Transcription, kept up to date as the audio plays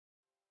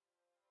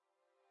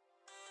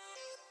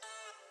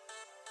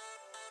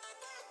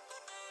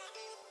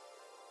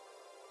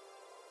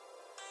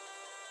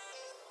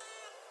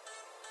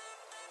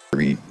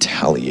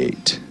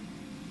retaliate.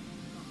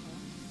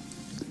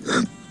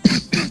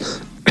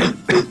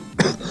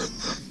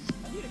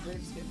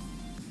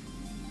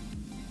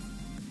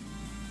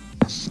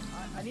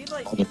 I need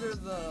like either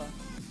the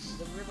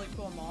really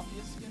cool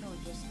mafia skin or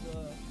just the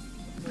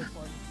full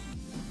party.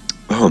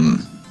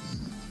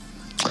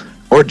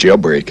 Or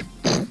jailbreak.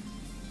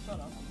 Shut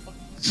up.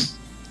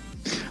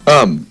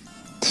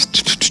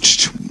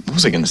 What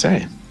was I gonna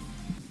say?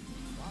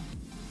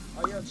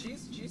 Oh yeah,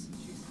 cheese.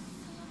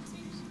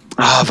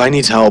 If I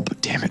needs help,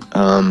 damn it.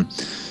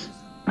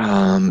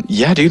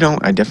 Yeah, dude,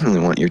 I definitely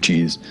want your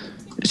cheese.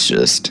 It's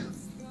just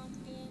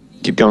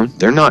keep going.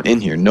 They're not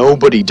in here.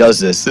 Nobody does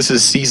this. This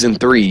is season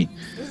 3.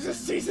 This is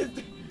season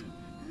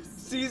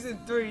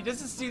 3.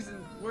 This is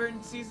season. We're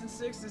in season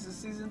 6. This is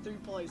season 3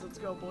 plays. Let's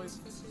go, boys.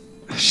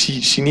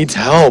 She needs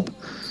help.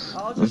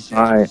 I'll just shoot.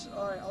 I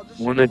Alright, I'll just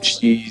want a shoot.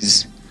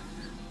 cheese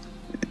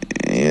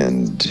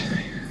and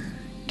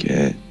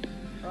get.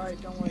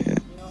 Alright, don't worry. Yeah.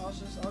 You know,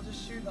 I'll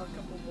just shoot a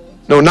couple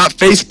bullets. No, not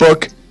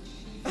Facebook.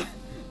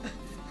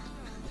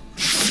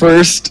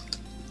 First.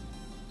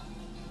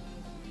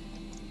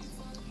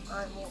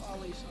 Alright, well, I'll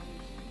leave.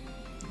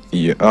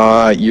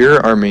 Yeah, you're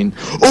our main.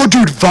 Oh,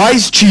 dude,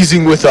 Vi's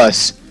cheesing with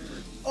us.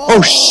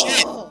 Oh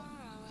shit.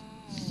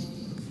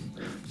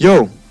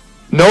 Yo.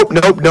 Nope.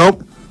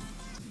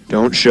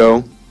 Don't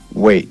show.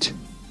 Wait.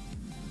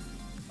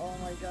 Oh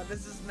my god,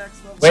 this is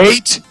next level.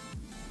 Wait.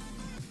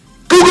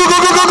 Go.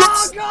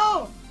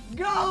 Oh,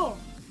 go!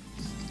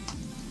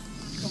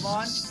 Come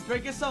on.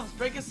 Break his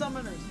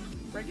summoners.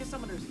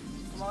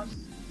 Come on.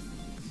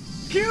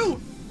 Q!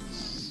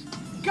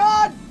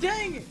 God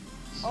dang it!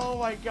 Oh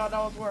my god, that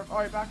was worth.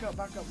 Alright, back up.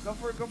 Go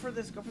for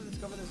this.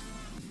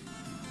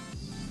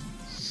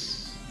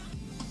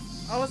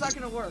 How is that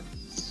gonna work?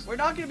 We're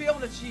not gonna be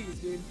able to cheese,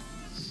 dude.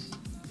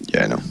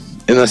 Yeah, I know.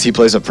 Unless he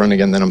plays up front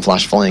again, then I'm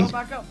flash flank. No,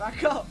 back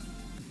up.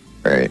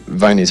 Alright,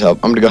 Vi needs help.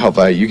 I'm gonna go help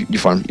Vi. You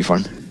farm.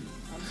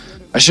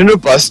 I shouldn't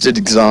have busted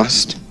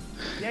exhaust.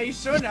 Yeah, you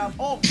should have.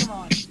 Oh, come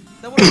on.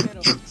 That would have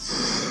hit him.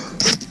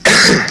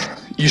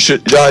 You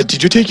should.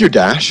 Did you take your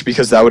dash?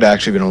 Because that would have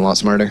actually been a lot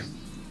smarter.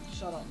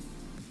 Shut up.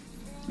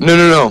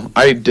 No.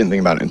 I didn't think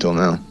about it until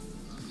now.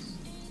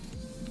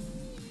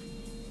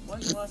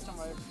 When's the last time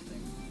I ever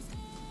think?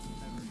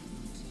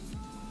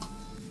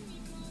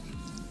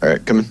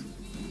 Alright, come in.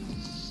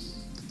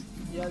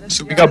 Yeah, this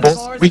So we guy got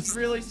both- is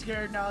really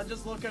scared now.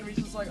 Just look at me,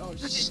 just like, oh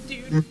shit,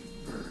 dude.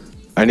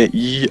 I need.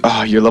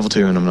 You're level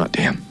 2 and I'm not.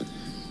 Damn.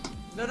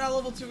 They're not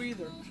level 2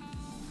 either.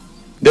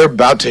 They're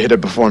about to hit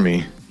it before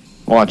me.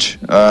 Watch.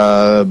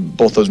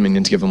 Both those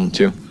minions give them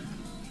 2.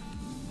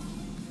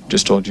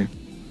 Just told you.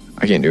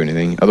 I can't do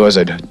anything. Otherwise,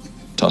 I'd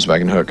toss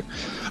back and hook.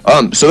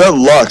 So that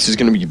Lux is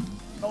gonna be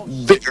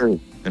very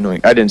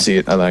annoying. I didn't see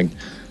it. I lagged.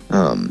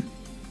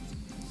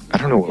 I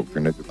don't know what we're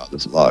gonna do about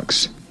this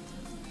Lux.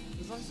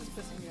 This Lux is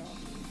pissing me off.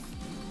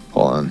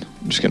 Hold on.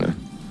 I'm just gonna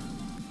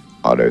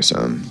auto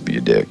some. Be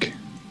a dick.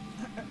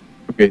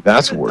 Okay,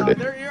 that's worded.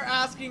 You're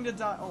asking to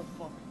die. Oh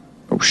fuck.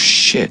 Oh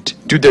shit,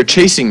 dude, they're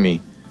chasing me.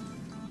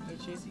 They're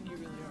chasing you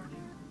really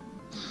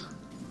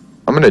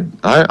hard, dude.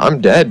 I'm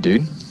dead,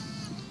 dude.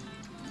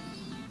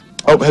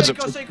 Oh, heads up.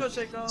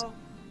 Shako.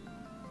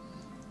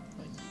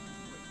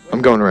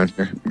 I'm going around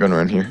here. Go on,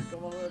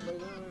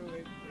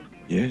 wait.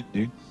 Yeah,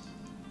 dude.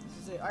 This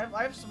is it.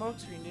 I have smoke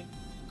screen, dude.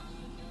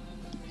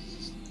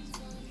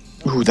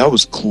 Ooh, that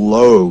was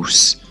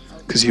close.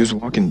 Cause he was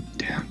walking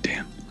down.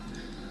 Damn.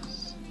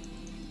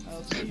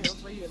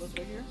 Let's wait here.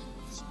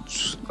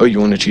 Oh, you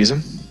want to cheese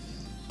him?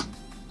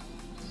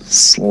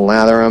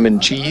 Slather him in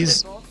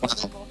cheese.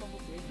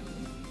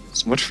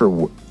 So much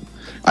for.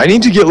 I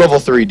need to get level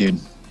 3, dude.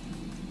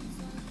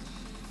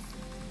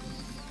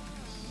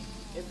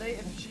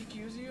 If she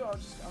Qs you, I'm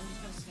just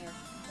gonna snare.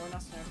 Or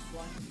not snare,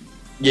 blind.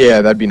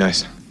 Yeah, that'd be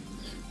nice.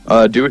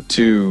 Do it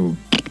to.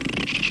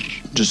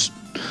 Just.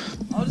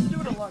 I'll just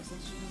do it a lot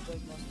since she just does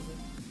most of it.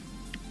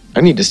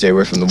 I need to stay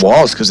away from the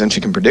walls, cause then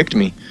she can predict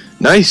me.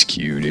 Nice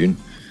Q, dude.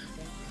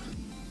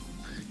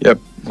 Yep.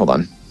 Hold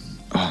on.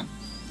 Oh. You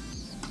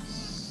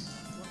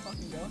wanna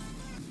fucking go? I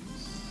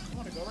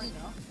wanna go right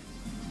now.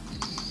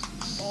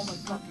 Oh my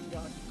fucking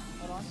god.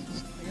 Hold on.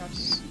 I got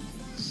you.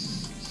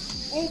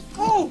 Oh,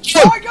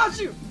 I got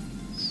you!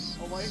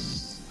 Oh wait.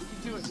 We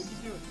can do it.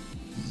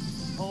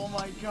 Oh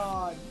my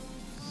god.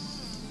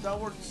 That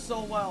worked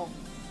so well.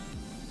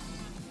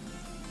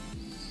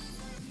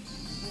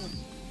 Boom.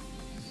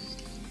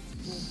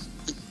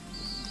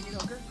 Can you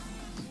hook her?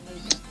 No,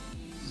 you can't.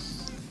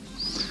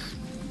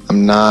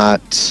 I'm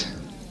not.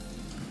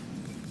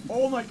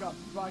 Oh my god.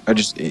 Right, I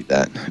just ate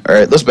that.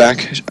 Alright, let's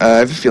back. I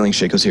have a feeling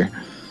Shaco's here.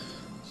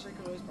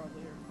 Shaco is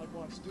probably here. Like,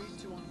 watch. 3,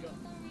 2, 1, go.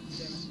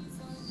 Damn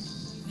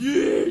it.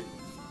 Yeet!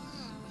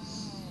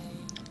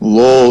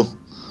 Lol.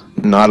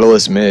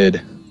 Nautilus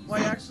mid.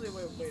 Wait, actually,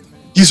 wait a minute.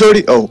 He's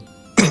already. Oh.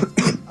 I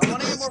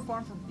want to get more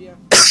farm from. Yeah.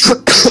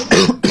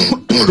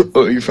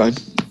 Oh, you're fine.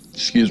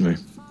 Excuse me.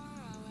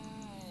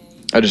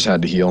 I just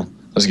had to heal.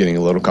 I was getting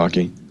a little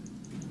cocky.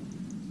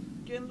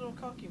 Getting a little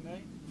cocky,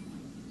 mate.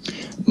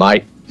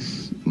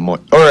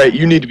 Alright,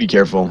 you need to be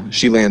careful.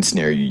 She lands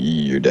snare,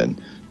 you're dead.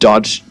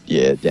 Dodge,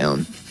 yeah,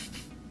 down.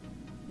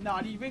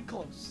 Not even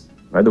close.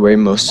 By the way,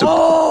 most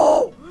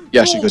Oh!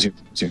 yeah, she goes here.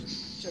 Check.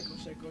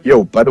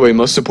 Yo, by the way,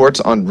 most supports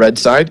on red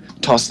side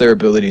toss their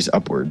abilities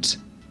upwards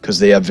because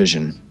they have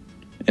vision,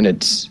 and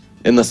it's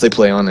unless they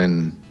play on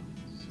an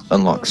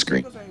unlock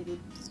screen.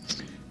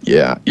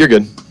 Yeah, you're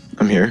good.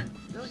 I'm here.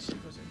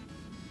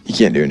 He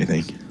can't do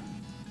anything.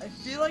 I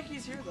feel like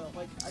he's here though.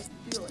 Like I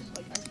feel it.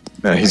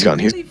 No, he's gone.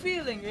 Really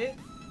feeling it.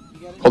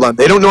 Hold on.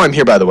 They don't know I'm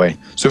here, by the way.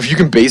 So if you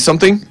can base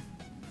something.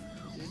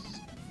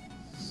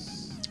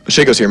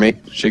 Shay goes here, mate.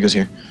 Shay goes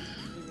here.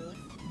 Really?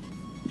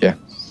 Yeah.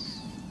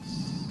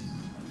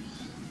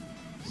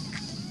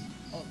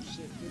 Oh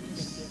shit!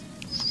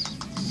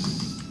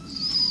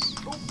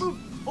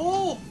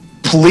 Oh!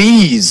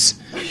 Please.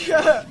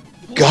 Yeah.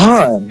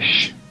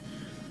 Gosh.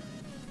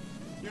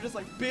 You're just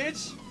like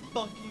bitch.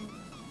 Fucking.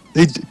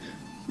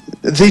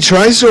 They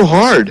try so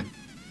hard.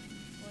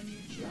 When you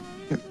try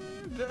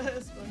your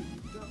best, but you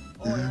don't.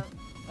 Oh yeah.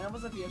 I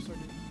almost have the F sword.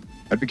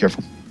 I'd be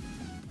careful.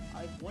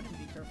 I wouldn't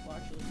be careful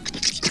actually.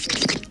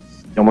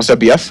 You almost have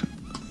BF?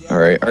 Yeah.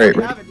 Alright. I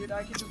have it, dude.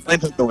 I can just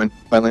Land hook go in.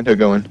 By land hook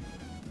go in.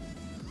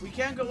 We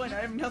can't go in.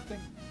 I have nothing.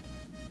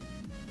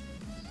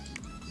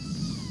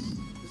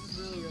 This is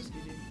really risky,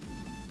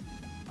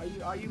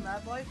 dude. Are you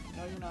Mad Life?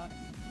 No, you're not.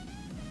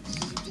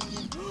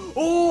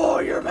 Oh,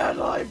 you're Mad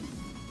Life.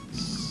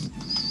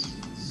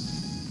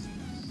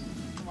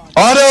 Come on.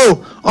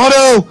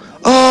 Auto!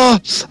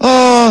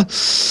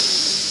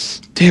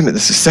 Damn it,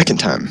 this is the second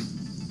time.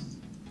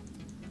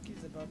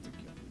 He's about to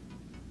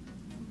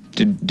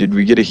kill. Did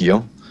we get a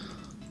heal?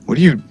 What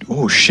are you?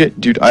 Oh shit,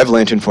 dude! I have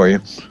lantern for you.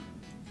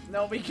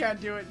 No, we can't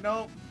do it.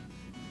 No.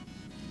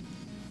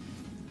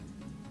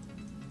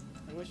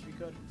 I wish we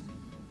could.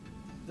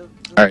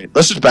 All right,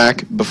 let's just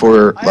back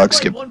before I Lux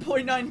have skip. like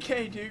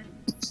 1.9k, dude.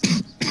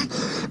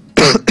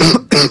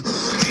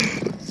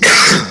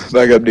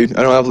 Back up, dude.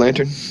 I don't have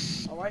lantern.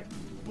 All right.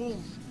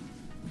 Boom.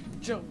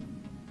 Jump.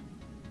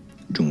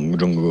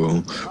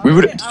 Jungle. We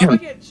would. Should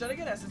I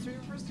get essence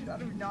reaver first, dude? I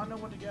do not know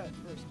what to get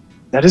first.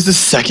 That is the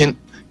second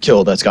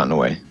kill that's gotten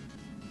away.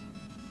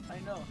 I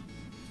know.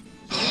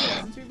 Should I get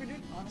essence reaver,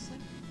 dude? Honestly.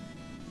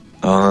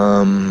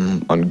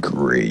 On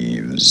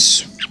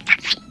Graves.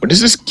 What is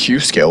this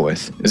Q scale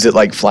with? Is it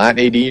like flat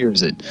AD or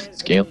is it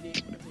scale?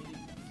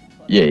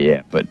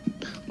 Yeah, but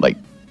like,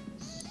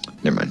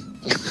 never mind.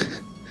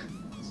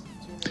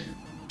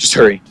 Just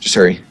hurry.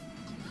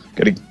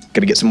 Gotta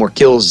get some more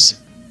kills.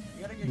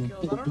 You gotta get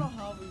kills. I don't know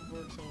how we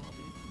work so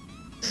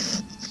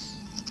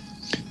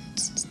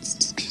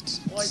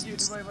well. Wait,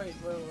 dude, wait a minute.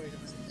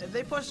 If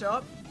they push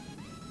up,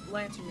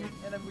 lantern me,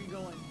 and then we go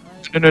in,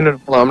 alright? No.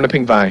 Hold on, I'm gonna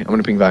ping Vi.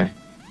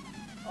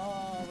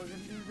 Oh, we're gonna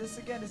do this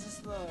again. Is this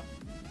the...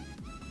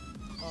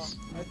 Oh,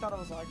 I thought it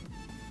was like...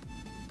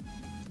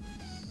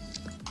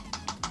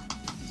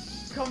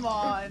 Come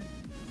on,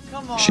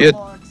 She had-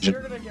 Lux.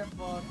 You're gonna get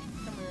fucked.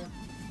 Come here,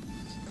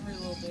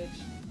 little bitch.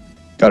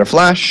 Got her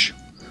flash.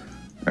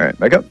 All right,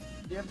 back up. Do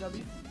you have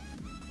W?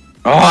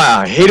 Oh,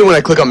 I hate it when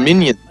I click on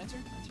minion.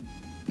 Lantern?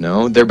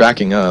 No, they're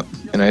backing up,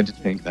 and I had to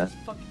tank that.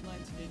 Fucking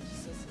lantern, dude.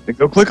 Just says Then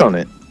go click on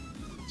it.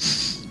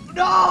 it.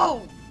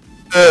 No!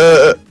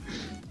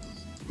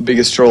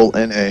 Biggest troll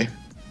NA.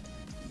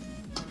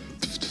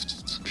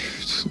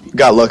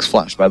 Got Lux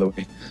flash, by the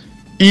way.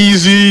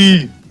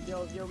 Easy.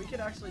 Yo, we could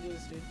actually do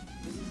this, dude.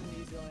 This is an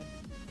easy lane.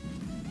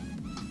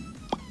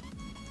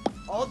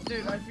 Oh,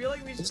 dude, I feel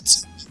like we should...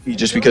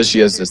 Just because she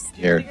has this Do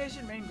you hair. think I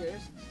should main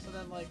Graves? So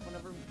then, like,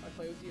 whenever I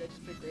play with you, I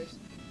just pick Graves?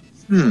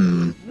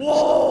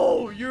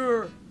 Whoa!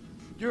 You're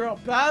a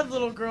bad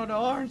little girl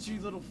now, aren't you,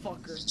 little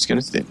fucker? Just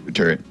gonna stay in the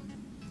turret.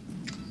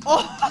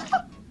 Oh!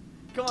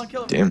 Come on,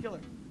 kill her. Damn. We can kill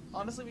her.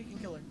 Honestly, we can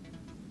kill her.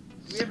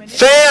 Do we have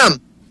minions?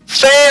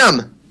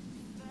 Fam!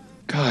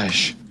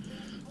 Gosh.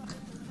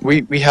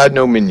 We had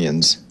no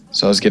minions,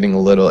 so I was getting a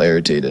little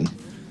irritated.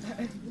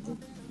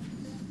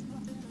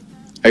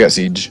 I got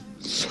siege.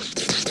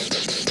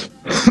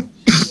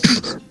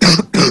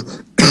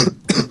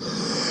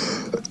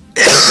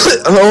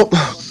 Oh.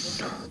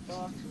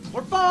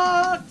 We're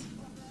fucked!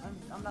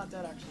 I'm not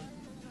dead, actually.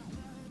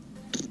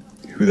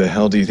 Who the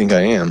hell do you think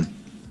I am?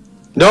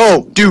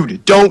 No,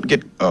 dude, don't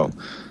get. Oh.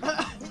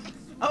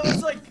 I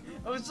was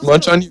just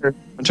Munch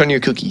on your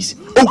cookies.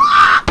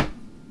 Oh.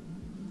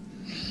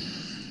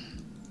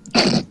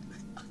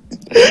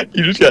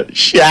 You just got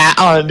shat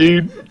on,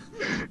 dude.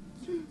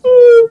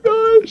 Oh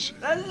gosh.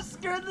 That just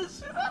scared the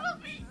shit out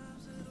of me.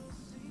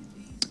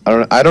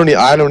 I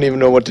don't even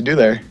know what to do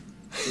there.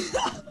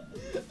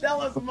 That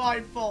was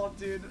my fault,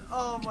 dude.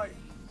 Oh my,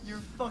 you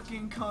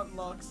fucking cunt,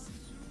 Lux.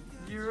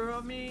 You're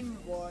a mean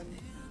one,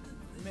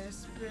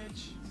 miss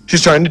bitch.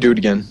 She's trying to do it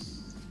again.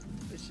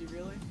 Is she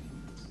really?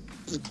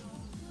 Do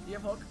you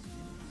have hook?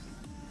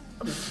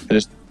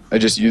 I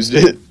just used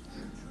it.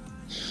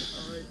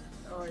 Alright.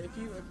 Alright.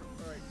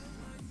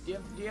 Do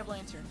you have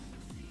lantern?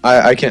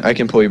 I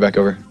can pull you back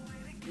over.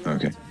 Okay.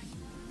 Lantern?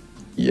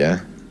 Yeah.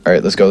 All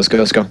right, let's go. Alright,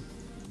 go,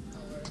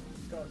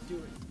 do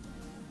it.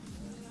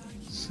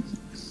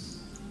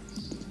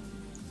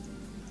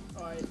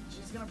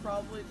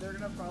 they're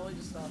gonna probably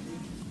just stop you.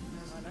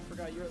 Never mind, I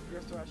forgot you're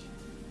Thresh.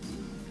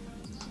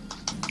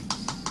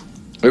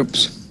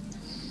 Oops.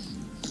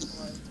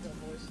 Alright, let's go,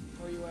 boys.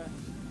 Where are you at?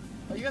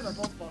 Oh, you guys are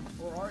both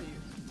buffed. Or are you?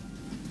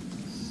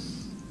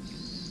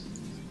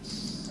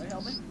 Alright,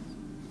 help me.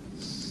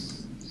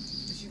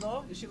 Is she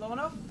low? Is she low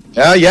enough?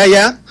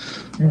 Yeah.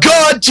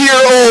 God tier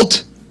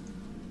ult!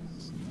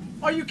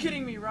 Are you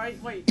kidding me,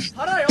 right? Wait,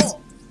 how did I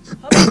ult?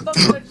 How the fuck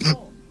did I just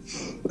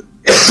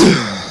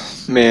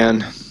ult?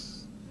 Man.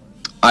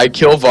 I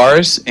kill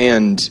Varus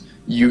and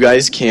you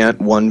guys can't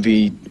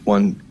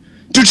 1v1.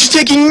 Dude, she's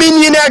taking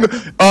minion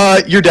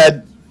aggro! You're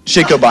dead.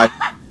 Shaco, bye.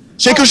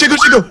 Shaco!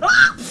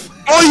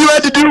 All you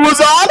had to do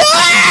was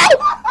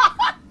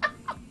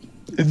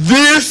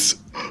This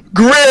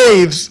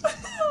Graves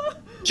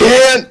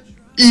can't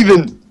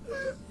even.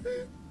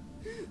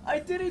 I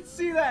didn't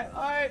see that.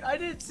 Alright, I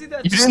didn't see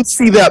that. You didn't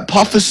see that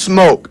puff of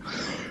smoke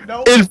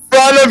Nope. in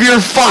front of your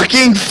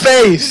fucking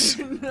face.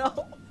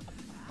 No.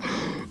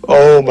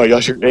 Oh my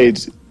gosh, your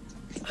AIDS.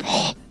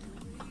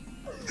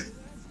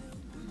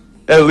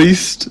 At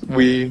least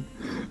we.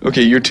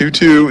 Okay, you're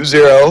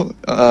 2-2-0.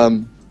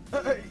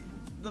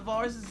 The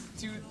bars is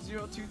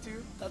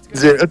 2-0-2-2. That's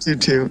good.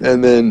 0-2-2,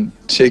 and then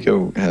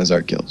Shaco has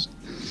our kills.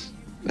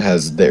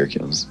 Has their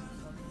kills.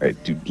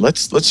 Alright, dude,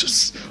 let's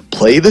just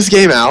play this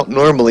game out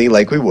normally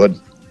like we would.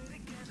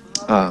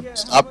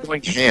 Stop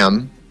going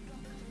ham.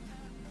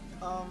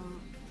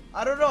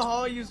 I don't know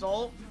how I used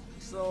ult,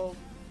 so.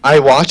 I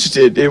watched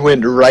it, it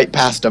went right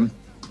past him.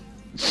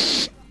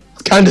 It's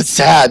kinda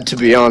sad, to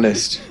be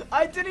honest.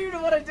 I didn't even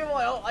know what I did with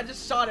my ult. I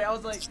just shot it. I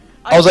was like,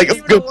 I was like,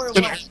 didn't even know where it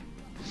went.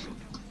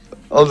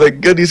 I was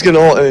like, good, he's gonna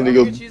ult, and then you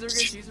go. We're good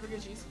cheese.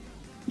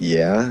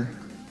 Yeah.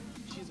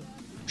 Cheese.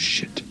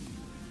 Shit.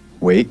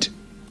 Wait.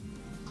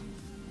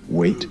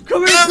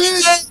 Come here,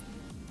 bitch!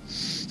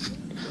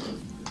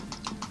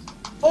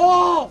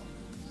 Oh!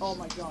 Oh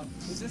my god.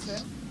 Is this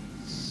it?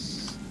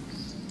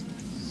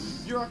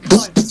 You're a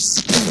cunt. You're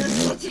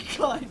such a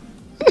cunt.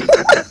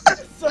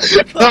 Such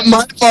a cunt. Not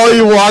my fault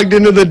he walked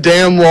into the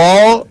damn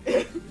wall.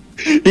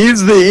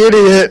 He's the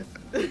idiot.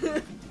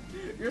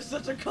 You're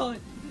such a cunt.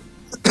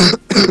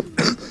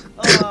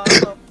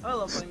 I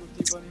love playing with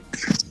you, buddy.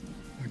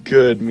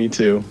 Good, me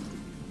too.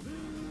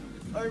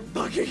 Are you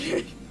fucking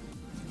kidding?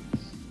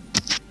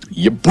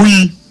 Yeah,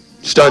 boy.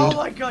 Stunned. Oh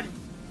my god, you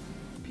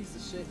piece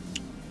of shit.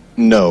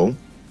 No.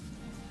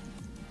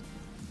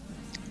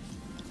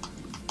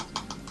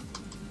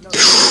 No.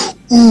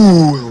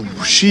 Ooh,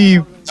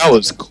 that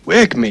was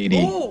quick,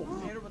 matey. Oh,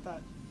 I hit her with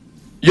that.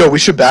 Yo, we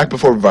should back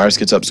before Virus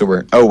gets up, so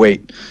we're. Oh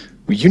wait,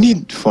 you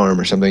need farm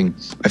or something.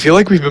 I feel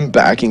like we've been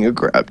backing a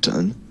crap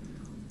ton.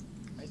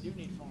 I do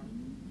need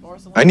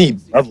farm. I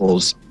need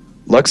levels.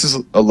 Lux is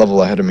a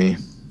level ahead of me.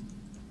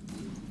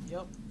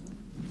 Yep.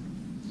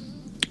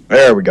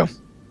 There we go.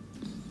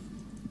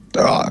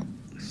 Yeah,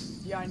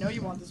 I know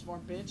you want this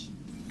farm, bitch.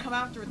 Come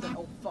after it then.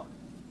 Oh fuck.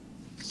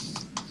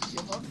 You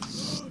hook?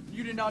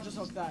 You did not just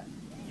hook that.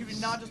 You did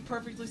not just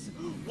perfectly.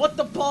 What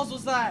the balls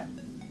was that?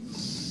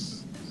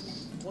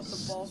 What the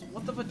balls?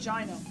 What the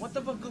vagina? What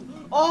the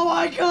Oh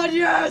my god,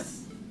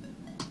 yes!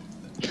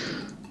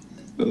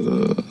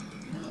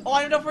 Oh,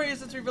 I know for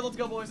Essence Reaver. Let's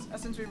go, boys.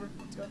 Essence Reaver.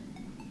 Let's go.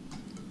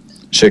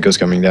 Shaco's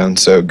coming down,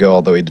 so go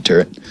all the way to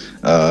turret.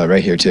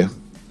 Right here too.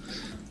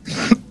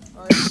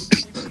 Alright,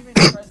 you can even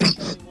press the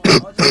kill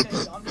anymore. I'll just hit you.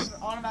 I'm just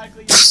gonna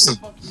automatically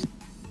fuck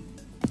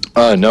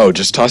you. No,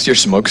 just toss your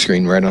smoke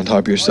screen right on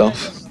top of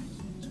yourself.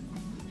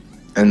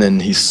 And then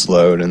he's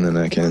slowed, and then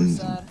I can.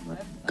 Sad. I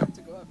have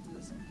to go after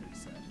this. I'm pretty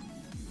sad.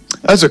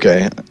 That's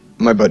okay.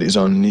 My buddy's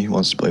on, and he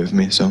wants to play with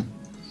me, so.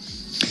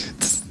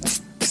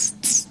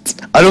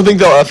 I don't think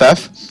they'll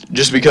FF,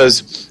 just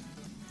because.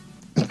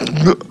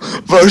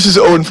 Versus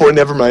 0-4,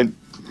 never mind.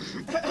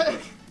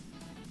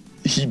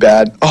 He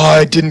bad. Oh,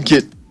 I didn't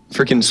get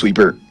freaking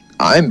sweeper.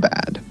 I'm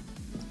bad.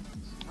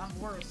 I'm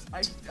worse.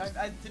 I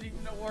didn't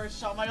even know where I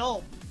shot my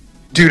ult.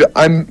 Dude,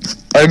 I'm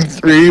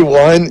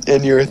 3-1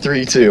 and you're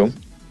 3-2.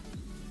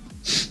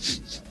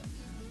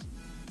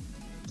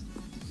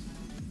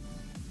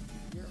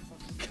 You're a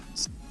fucking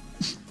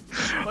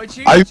cunt. Wait,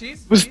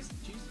 cheese?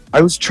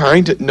 I was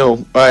trying to.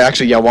 No,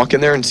 actually, yeah. Walk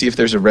in there and see if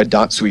there's a red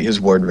dot. Sweet,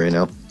 his ward ran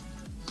out.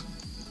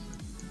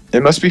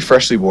 It must be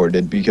freshly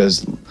warded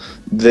because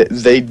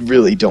they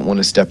really don't want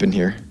to step in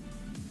here.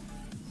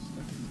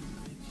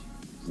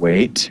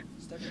 Wait.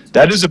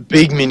 That is a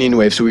big minion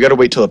wave, so we gotta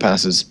wait till it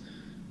passes.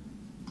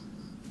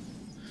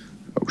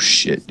 Oh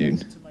shit,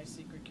 dude.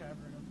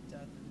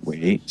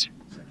 Wait.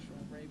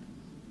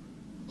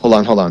 Hold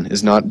on.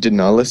 Did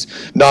Nautilus?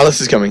 Nautilus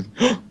is coming.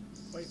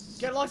 Wait,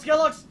 get Lux!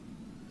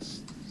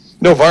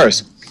 No,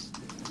 Varus.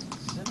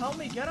 Then help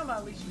me get him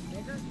at least, you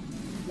nigger.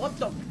 What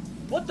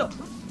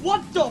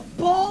the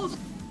balls?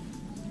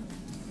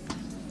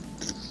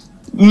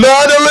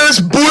 Nautilus,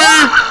 boy!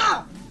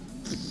 Ah!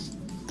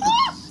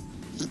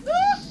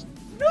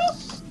 No!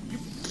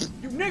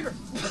 You nigger!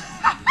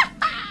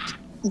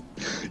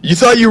 You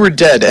thought you were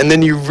dead, and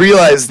then you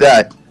realized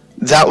that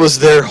was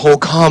their whole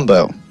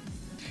combo.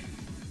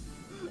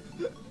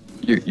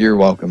 You're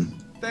welcome.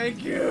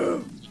 Thank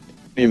you!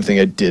 even think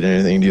I did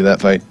anything to you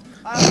that fight.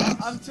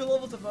 I'm 2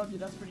 levels above you.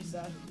 That's pretty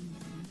sad.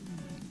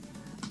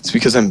 It's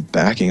because I'm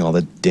backing all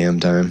the damn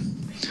time.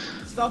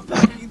 Stop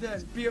backing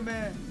then. Be a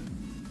man.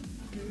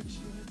 Bitch.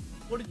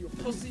 What are you, a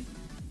pussy?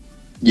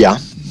 Yeah.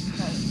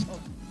 Oh.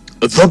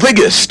 The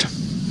biggest.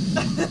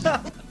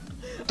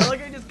 I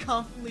like I just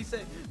confidently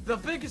say, the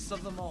biggest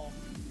of them all.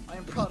 I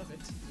am proud of it.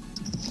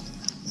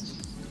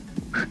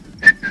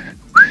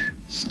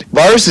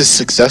 Virus is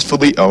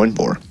successfully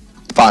 0-4.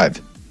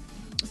 5.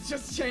 Let's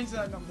just change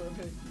that number,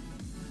 okay?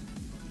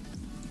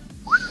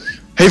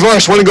 Hey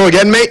Virus, wanna go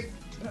again, mate?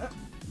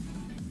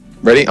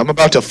 Ready? I'm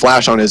about to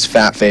flash on his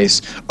fat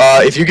face.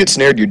 If you get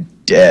snared, you're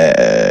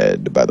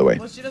dead, by the way.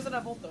 Well, she doesn't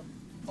have ult though.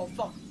 Oh,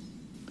 fuck.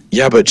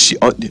 Yeah, but she,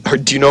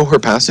 do you know her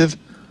passive?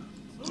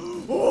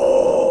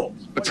 Oh!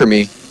 Good for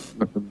me.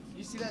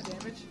 You see that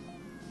damage?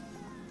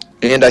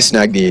 And I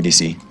snagged the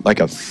ADC, like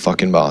a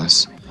fucking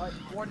boss. Alright,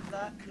 ward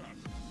that.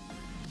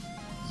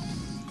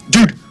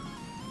 Dude!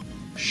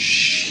 I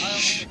Shh.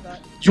 almost hit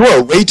that. You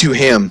are way too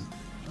ham.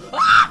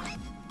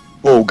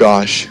 Oh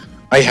gosh.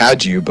 I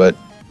had you, but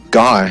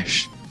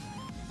gosh.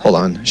 Hold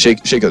on.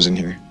 Shaco's in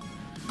here.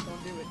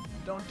 Don't do it.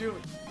 Don't do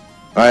it.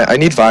 Alright, I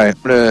need Vi. I'm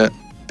gonna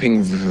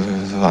ping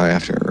Vi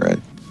after, right?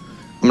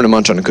 I'm gonna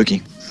munch on a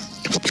cookie.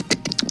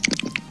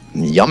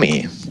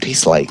 Yummy.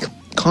 Tastes like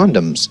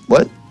condoms.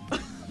 What?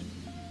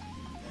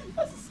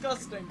 That's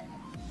disgusting.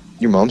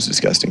 Your mom's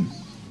disgusting.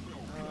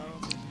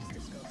 It's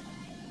disgusting.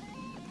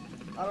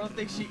 I don't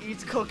think she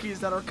eats cookies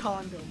that are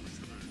condoms.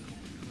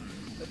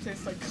 That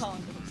taste like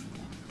condoms.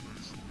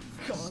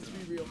 Come on, let's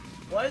be real.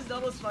 Why is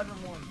Nautilus 5-1?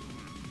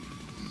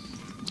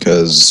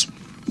 Cause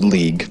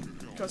League.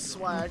 Cause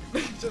swag.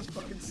 Just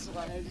fucking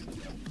swag.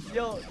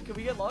 Yo, can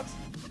we get Lux?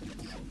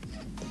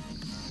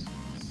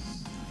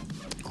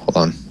 Hold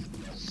on.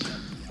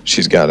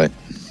 She's got it.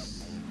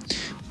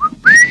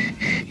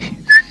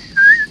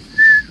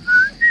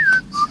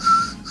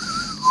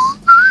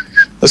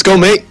 Let's go,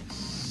 mate.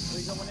 Are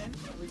we going in?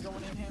 Are we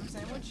going in ham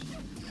sandwich?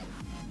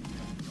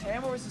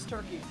 Ham or is this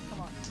turkey?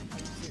 Come on.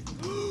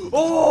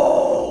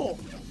 Oh!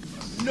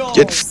 No!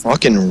 Get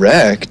fucking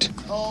wrecked.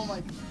 Oh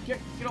my. Get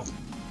over.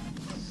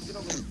 Get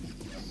over here.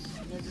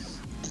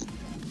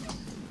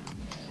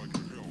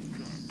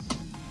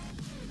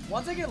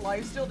 Once I get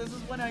lifesteal, this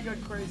is when I go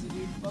crazy,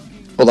 dude.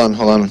 Fucking.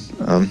 Hold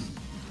on.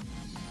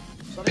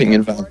 Ping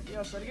and Val.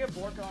 Yeah, should I get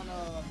Bork on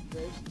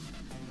Graves?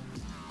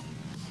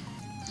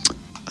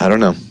 I don't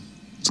know.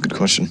 It's a good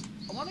question.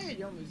 I wanna get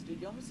Yomu's, dude.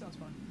 Yomu sounds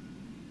fun.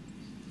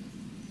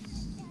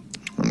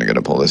 I'm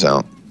gonna pull this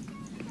out.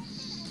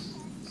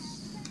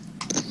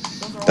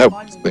 Those are all That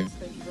my was minions,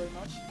 thank you very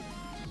much.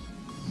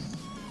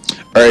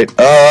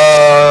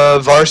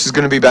 Alright, Vars is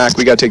gonna be back.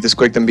 We gotta take this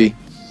quick, then B.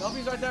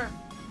 W's right there.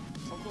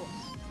 Oh, cool.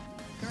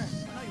 Come here.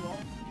 I know you won't.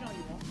 You know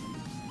you won't.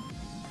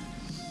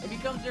 If he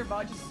comes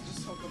nearby, just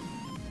hook him.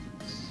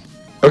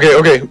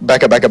 Okay.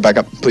 Back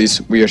up.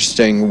 Please. We are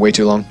staying way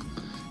too long.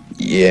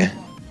 Yeah.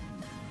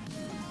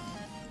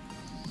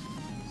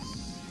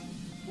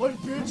 What,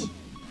 bitch?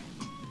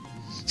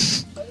 I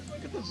just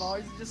look at the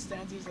bars and just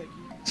stands here like.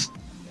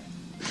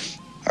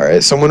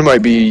 Alright, someone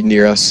might be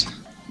near us.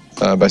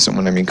 By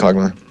someone, I mean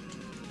Kogma.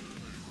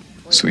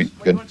 Wait, Sweet,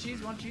 wait, good. You want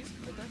cheese?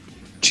 Right there?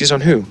 Cheese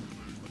on who?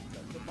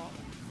 The bottom.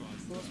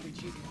 Little sweet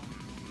cheese.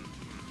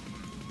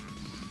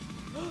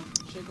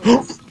 Shake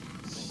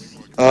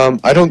over.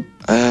 I don't,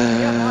 We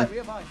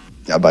have buy.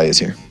 yeah, Bai is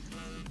here.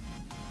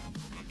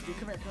 Dude,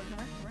 come here.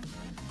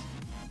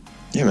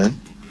 Yeah, man.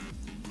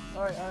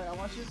 Alright, I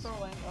want you to throw a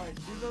lantern. Alright,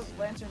 do the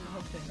lantern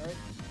hook thing, alright?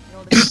 You know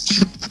what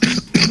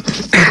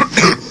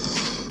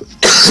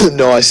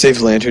No, I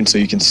saved Lantern so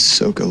you can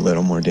soak a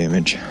little more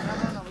damage. No,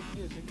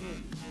 we can do it.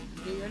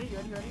 Okay, you ready?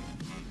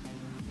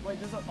 Wait,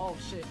 there's a. Oh,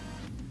 shit.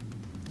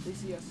 They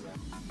see us.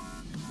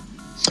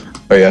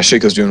 Oh yeah,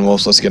 Shaco's doing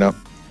wolves. Let's get out.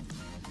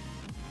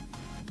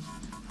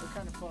 We're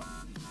kind of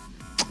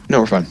fucked.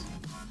 No, we're fine.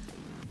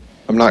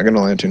 I'm not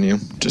gonna Lantern you,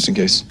 just in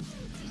case.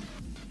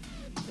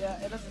 Yeah,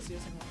 it doesn't see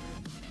us anymore.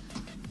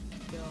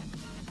 Yo.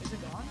 Is it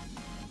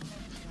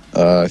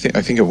gone?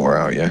 I think it wore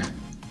out, yeah.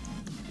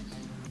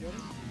 You ready?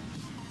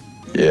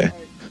 Yeah.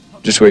 Alright,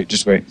 hook Just wait.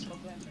 Hook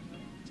lantern, right?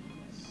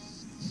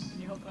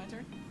 Can you hook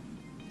lantern?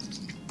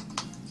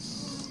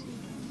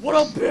 What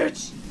up,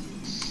 bitch?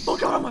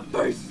 Look out of my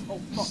face! Oh,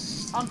 fuck.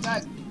 I'm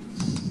dead.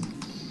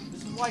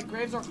 This is why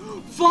graves are.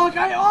 Fuck!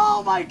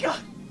 Oh my god!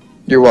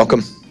 You're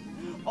welcome.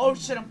 Oh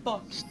shit, I'm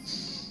fucked.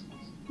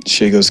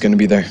 Shaco's gonna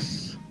be there.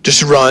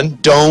 Just run.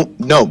 Don't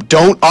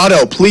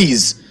auto,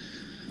 please.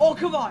 Oh,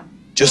 come on!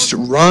 Just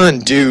run,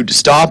 dude.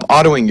 Stop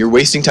autoing. You're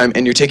wasting time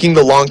and you're taking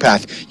the long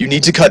path. You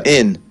need to cut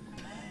in.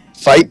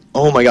 Fight.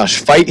 Oh my gosh.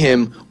 Fight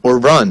him or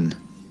run.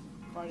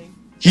 Fighting.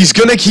 He's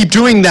gonna keep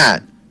doing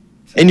that.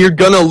 And you're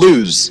gonna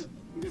lose.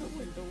 Don't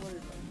worry about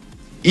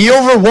it. E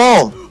over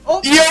wall.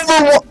 Oh! E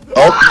over wall.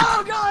 Oh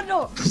Oh. god,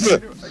 no! I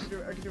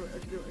can do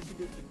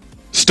it.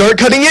 Start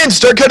cutting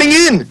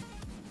in.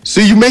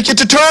 So you make it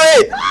to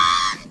turret.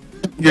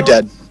 You're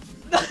dead.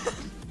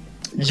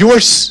 You are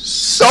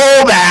so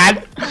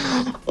bad.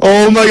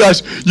 Oh my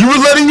gosh. You were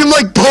letting him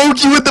like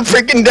poke you with the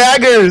freaking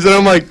daggers. And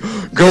I'm like,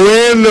 go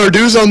in or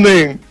do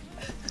something.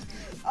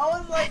 I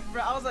was like,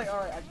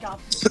 alright, I got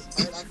this.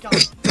 Alright, I got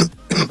this.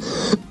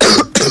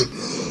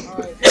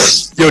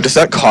 Alright. Yo, does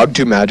that cog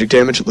do magic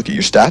damage? Look at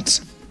your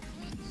stats.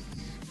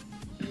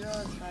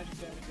 Yeah, it's magic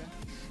damage, yeah.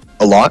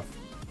 A lot?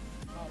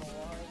 Not a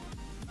lot.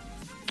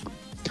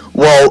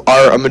 Well,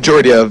 are a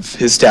majority of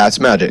his stats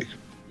magic?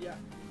 Yeah.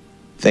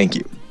 Thank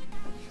you.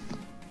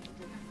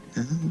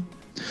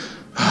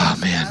 Oh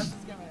man. That's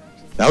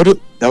gonna actually-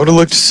 That would have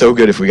looked so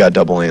good if we got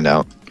double land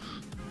out.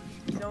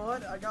 You know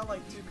what? I got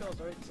like 2 kills,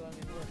 right? So I mean,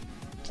 look.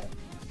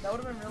 That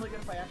would have been really good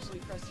if I actually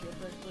pressed heal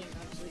correctly and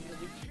actually hit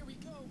you. Here we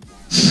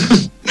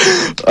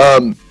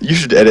go. You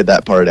should edit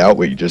that part out,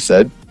 what you just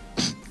said.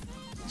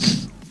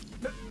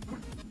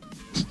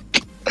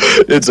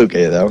 It's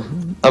okay though.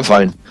 I'm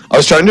fine. I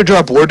was trying to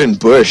drop ward in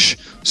bush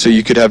so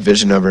you could have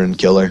vision over and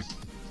kill her.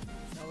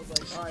 I was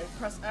like, alright,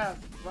 press F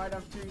right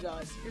after he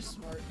dies. You're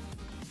smart.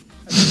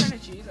 Are they trying to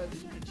cheese? Are they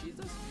trying to cheese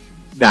us?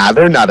 Nah,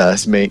 they're not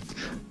us, mate.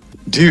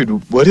 Dude,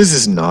 what is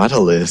this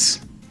Nautilus?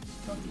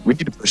 We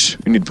need to push.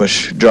 We need to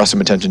push. Draw some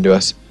attention to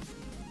us.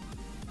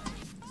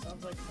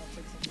 Sounds like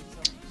something.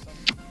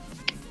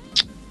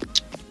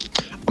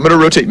 I'm gonna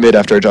rotate mid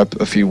after I drop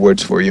a few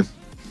words for you.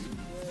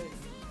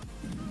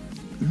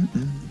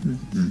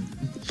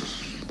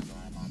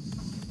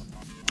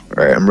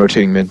 Alright, I'm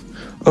rotating mid.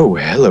 Oh,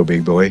 hello,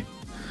 big boy.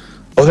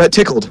 Oh, that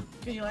tickled.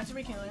 Can you answer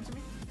me? Answer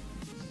me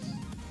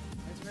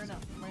right now.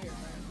 I'm right here.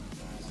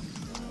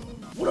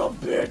 What up,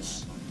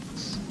 bitch?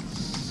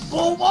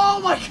 Oh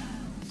my god!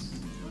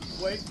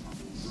 Wait. You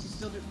can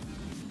still do.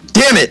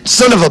 Damn it,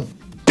 son of a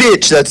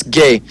bitch, that's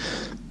gay.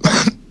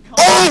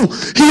 Oh,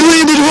 he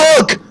landed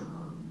hook!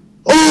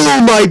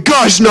 Oh my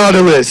gosh,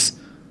 Nautilus!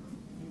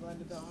 You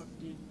landed that hook,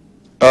 dude.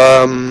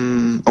 I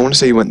want to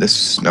say you went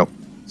this. No.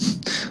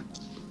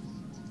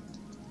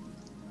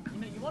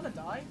 You wanna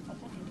die? I'll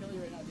fucking kill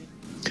you right now,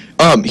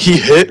 dude. He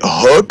hit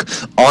hook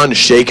on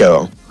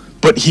Shaco,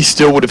 but he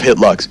still would have hit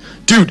Lux.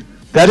 Dude,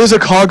 that is a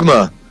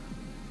Kog'Maw.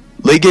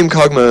 Late game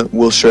Kog'Maw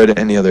will shred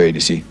any other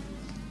ADC.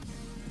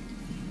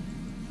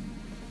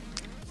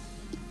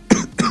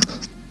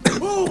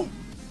 Boom!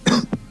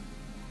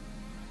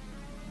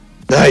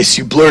 Nice,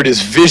 you blurred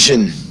his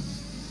vision.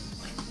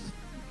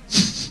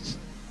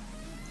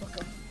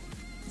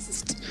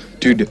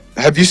 Dude,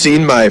 have you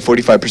seen my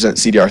 45%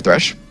 CDR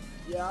thresh?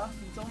 Yeah, you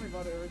told me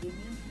about it already, didn't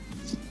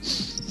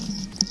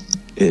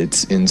you?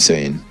 It's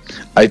insane.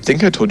 I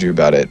think I told you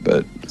about it,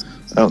 but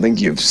I don't think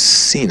you've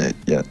seen it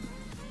yet.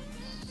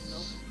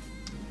 Nope.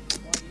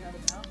 Why do you have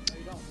it now? No,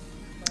 you don't.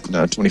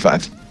 No,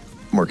 25.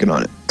 I'm working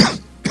on it.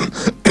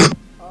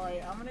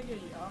 Alright, I'm gonna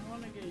get yo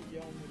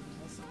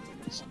moves. That sounds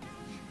like a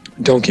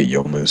fucking Don't get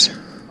yo moves. fine,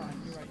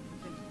 you're right.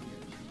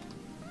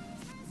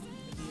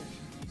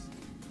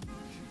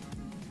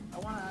 I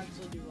wanna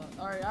actually do lots.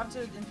 Alright,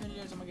 after Infinity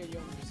Years, I'm gonna get yo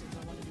moves since I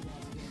wanna do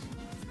lots of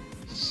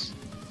games.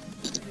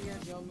 Infinity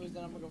Years, yo moves,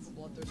 then I'm gonna go for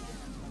Bloodthirster.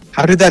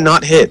 How did that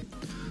not hit?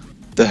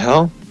 The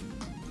hell?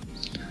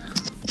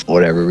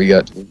 Whatever, we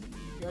got... You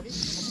ready?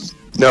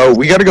 No,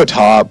 we gotta go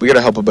top. We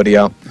gotta help a buddy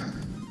out. I'll put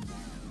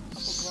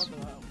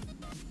Blood out.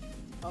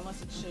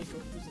 Unless it's Shaco,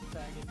 who's a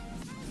faggot.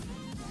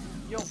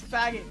 Yo,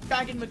 faggot!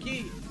 Faggot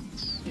McGee!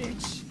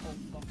 Bitch! Oh,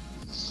 fuck.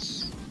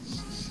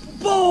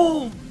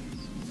 Boom!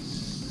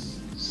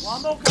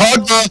 Wombo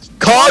combo!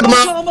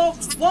 Kog'Maw! Wombo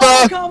combo!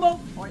 Wombo combo!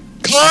 Alright.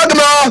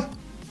 Kog'Maw!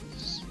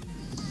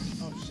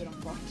 Oh shit, I'm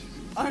fucked.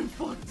 I'm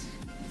fucked.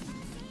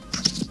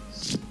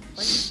 If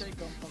I can shake,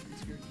 I'm fucking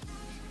screwed.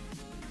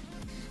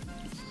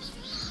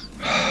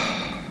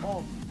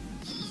 Oh,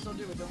 I can still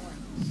do it, don't worry.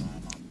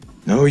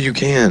 No, you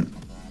can't.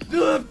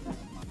 Ugh.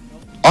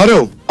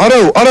 Auto!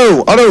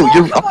 Oh,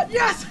 You're... come on,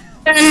 yes!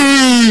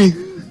 Hey!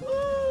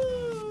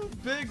 Ooh,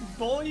 big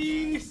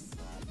boys!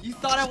 You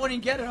thought I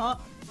wouldn't get it, huh?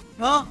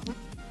 Huh?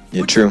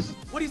 Yeah, true.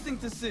 What do you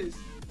think this is?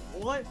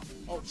 What?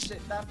 Oh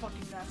shit, that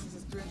fucking Nasus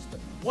is 300.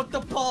 What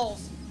the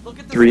balls? Look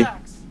at the 3.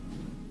 stacks.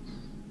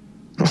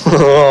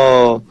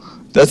 Oh,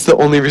 that's the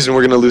only reason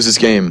we're gonna lose this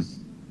game.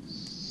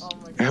 Oh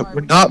my god.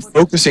 We're not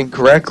focusing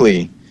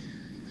correctly.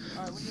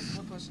 Alright, we need to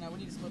split push now. We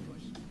need to split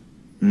push.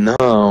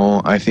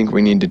 No, I think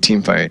we need to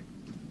team fight.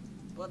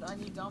 But I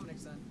need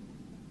Dominic's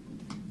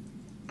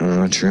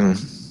then. True.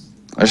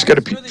 I just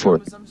gotta Screw peek the for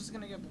it. Yomas, I'm just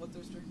gonna get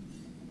Bloodthirster.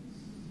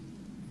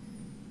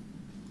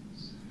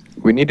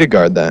 We need to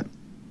guard that.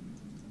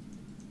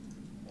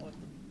 What the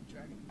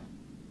dragon?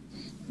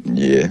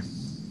 Yeah.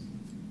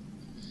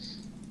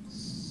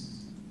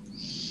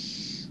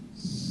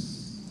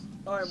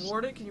 Alright,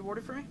 ward it. Can you ward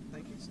it for me?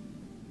 Thank you.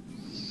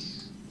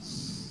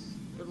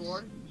 Good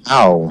ward.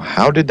 Ow,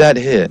 how did that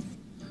hit?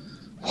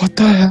 What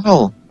the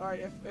hell?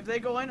 Alright, if they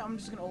go in, I'm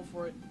just gonna ult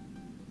for it.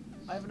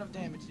 I have enough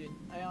damage, dude.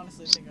 I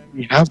honestly think I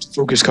We have to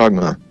focus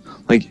Kog'Maw.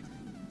 Like,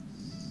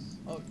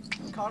 Oh,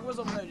 Kog'Maw's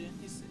over there, dude.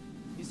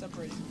 He's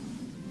separated.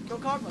 Kill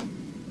Kog'Maw.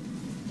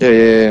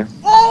 yeah.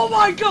 Oh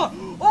my god!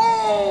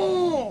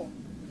 Oh!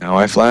 Now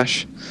I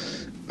flash.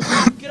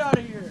 Get out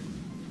of here!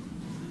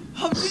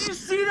 How did you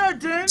see see that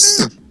damage?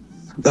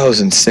 That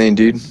was insane,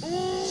 dude.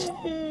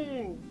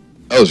 Ooh.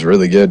 That was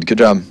really good. Good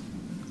job.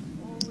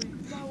 Holy,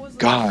 that was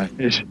God. Alright,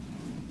 let's see.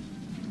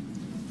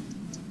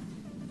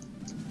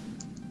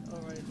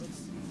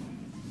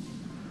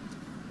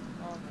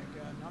 Oh my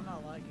god, I'm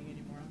not lagging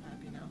anymore. I'm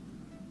happy now.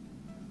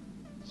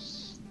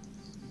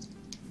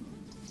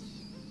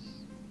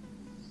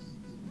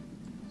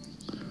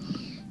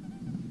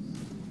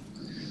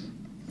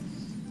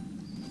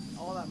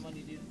 All that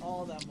money, dude.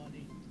 All that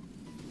money.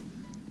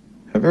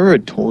 Have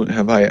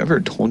I ever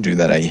told you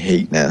that I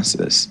hate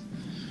Nasus?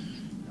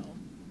 No.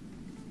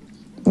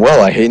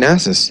 Well, I hate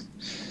Nasus.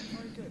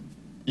 Alright, good.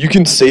 You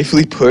can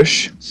safely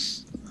push.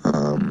 I have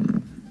a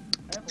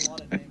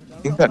lot of damage. I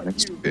think that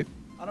next you. bit.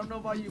 I don't know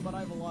about you, but I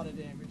have a lot of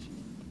damage.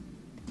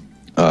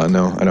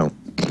 No, I don't.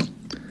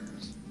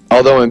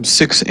 Although I'm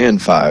 6 and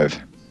 5.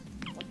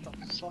 What the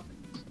fuck?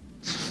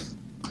 That's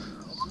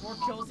more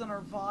kills than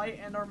our Vi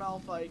and our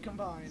Malphite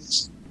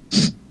combined.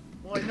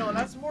 Wait, no,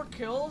 that's more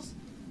kills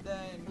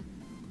than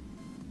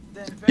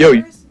Yo,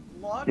 Varys,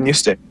 Lux, can you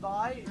stay?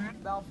 Vi,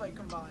 and Malphite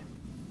combined.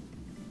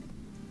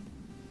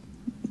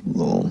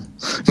 Lol.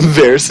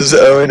 Varys is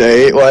 0 and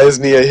 8. Why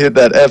hasn't he hit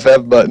that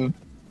FF button?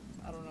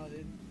 I don't know,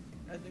 dude.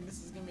 I think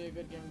this is gonna be a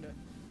good game to.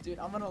 Dude,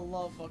 I'm gonna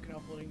love fucking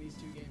uploading these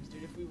 2 games,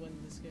 dude. If we win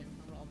this game,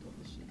 I'm gonna upload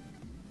this shit.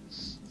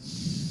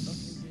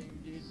 Fucking game,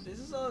 dude. This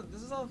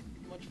is how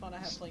much fun I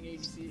have playing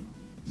ADC.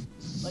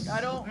 Like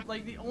I don't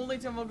like the only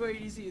time I'll go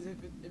ADC is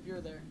if you're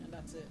there, and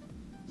that's it.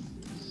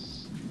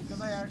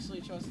 Because I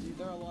actually trust you.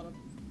 There are a lot of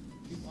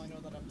people I know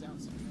that have Down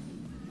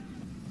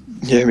syndrome.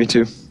 Yeah, me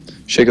too.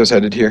 Shaco's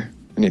headed here.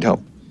 I need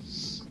help.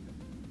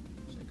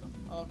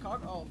 Oh,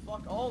 oh,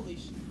 fuck. Holy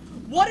shit.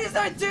 What is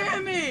that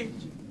damage?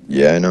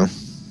 Yeah, I know.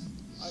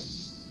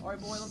 Alright,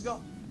 boy, let's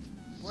go.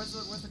 Where's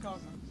the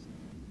Cogma?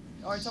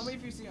 Alright, tell me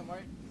if you see him,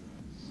 alright?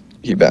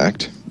 He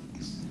backed.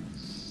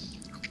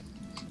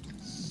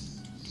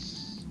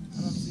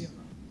 I don't see him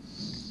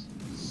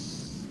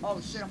though.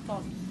 Oh shit, I'm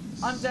fucked.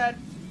 I'm dead.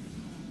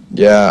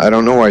 Yeah, I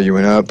don't know why you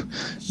went up.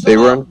 They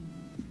were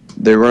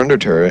under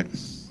turret.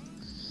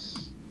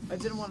 I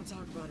didn't want to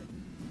talk about it.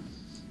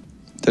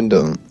 Then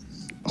don't.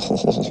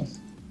 Oh.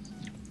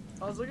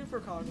 I was looking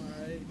for Cogma,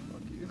 right?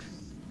 Fuck you.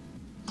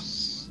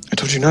 I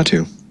told you not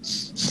to.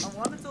 I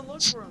wanted to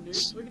look for him, dude.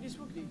 Swiggity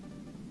swoogity.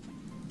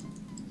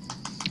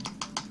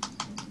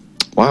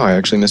 Wow, I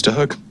actually missed a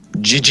hook.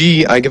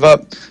 GG, I give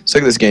up.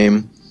 Sick of this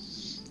game.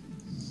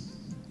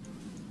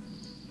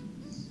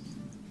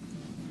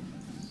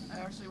 I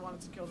actually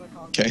wanted to kill that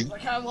Cogma. Okay.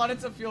 Like, I wanted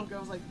to feel good. I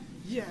was like,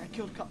 yeah, I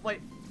killed Cogma.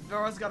 Wait,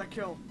 Vera's got a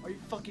kill. Are you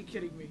fucking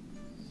kidding me?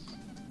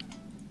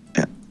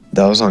 Yeah,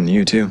 that was on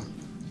you too.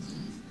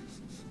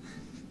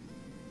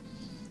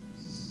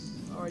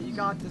 Alright, you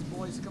got this,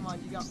 boys. Come on,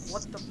 you got.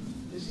 What the.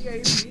 Is he AP?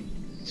 Yeah, of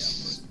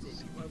course it's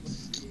AP. Why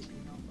wouldn't he be AP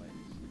now?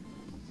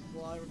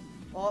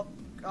 Well,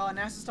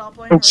 NASA's top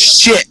lane. Oh Hurry up.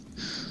 shit!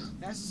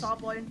 NASA's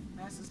top lane.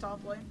 NASA's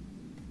top lane.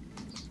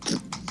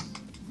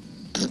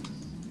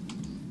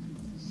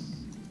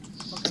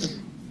 Okay.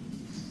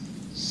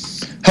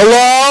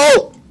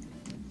 Hello?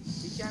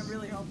 He can't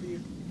really help you.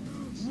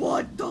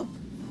 What the?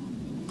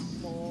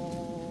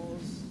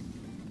 Balls.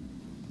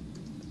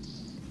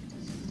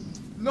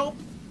 Nope.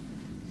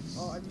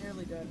 Oh, I'm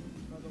nearly dead,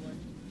 by the way.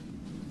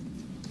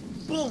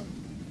 Boom!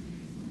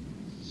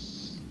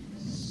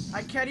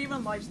 I can't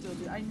even lifesteal,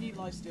 dude. I need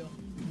lifesteal.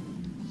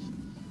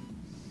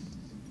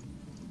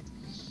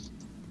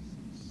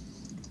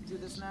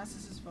 Dude, this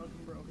Nasus is fucking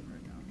broken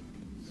right now.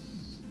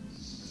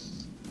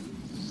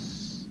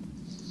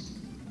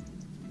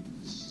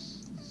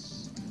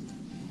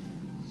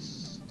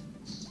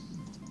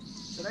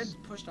 Should I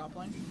push top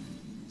lane?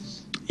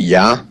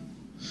 Yeah.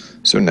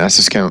 So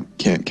Nasus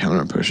can't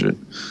counter push it.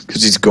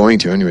 Because he's going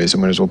to anyway, so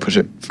might as well push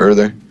it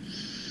further.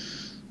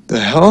 The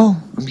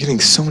hell? I'm getting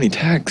so many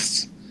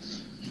texts.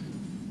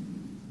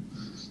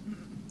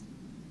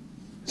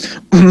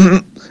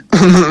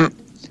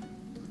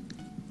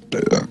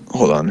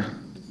 Hold on.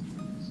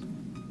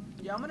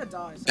 Yeah, I'm gonna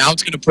die. So Now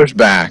it's gonna push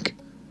back.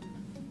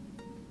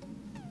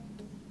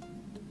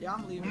 yeah,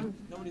 I'm leaving.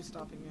 Nobody's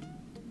stopping me.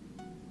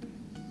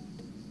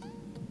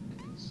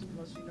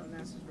 Unless you know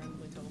Nasus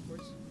randomly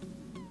teleports.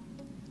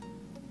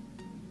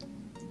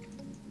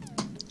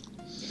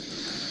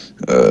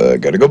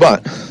 Gotta go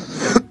bot.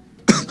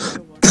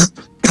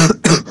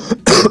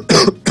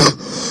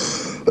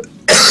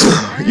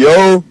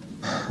 Yo.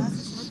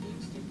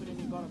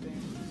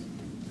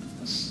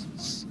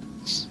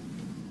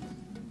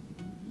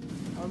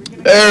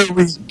 There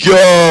we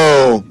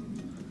go.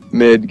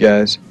 Mid,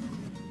 guys.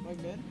 Like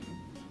mid?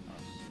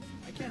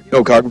 I can't do No,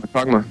 it.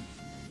 Kog'Maw.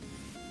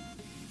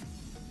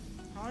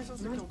 How am I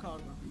supposed to kill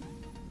Cogma?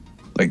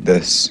 Like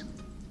this.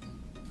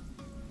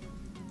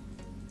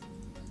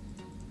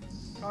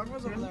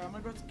 Cogma's over there. I'm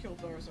gonna go to kill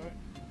Doris, alright?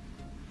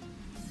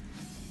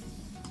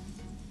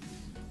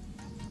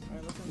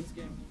 Alright, let's end this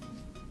game.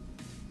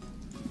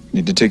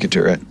 Need to take a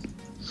turret.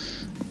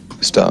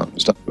 Stop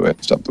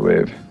the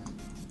wave.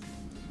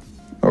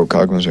 Oh,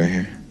 Kog'Maw's right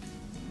here.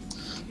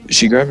 Is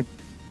she grabbing?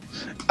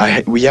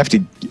 We have to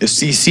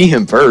CC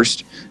him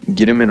first.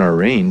 Get him in our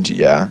range.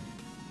 Yeah.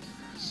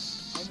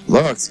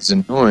 Lux is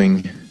annoying.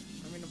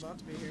 I mean, about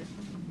to be here.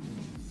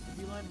 If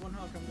you land one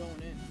hook, I'm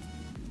going in.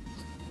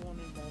 I'm going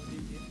in balls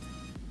easy.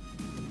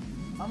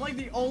 I'm like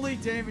the only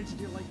damage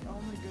dude, like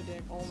only good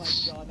damage. Oh my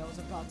god, that was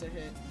about to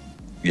hit.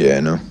 Yeah, I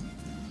know.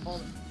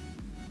 Hold it.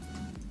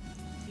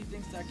 He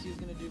thinks that Q's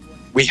gonna do what?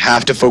 We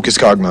have to focus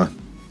Kog'Maw.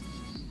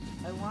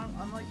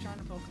 I'm like trying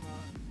to poke him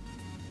out.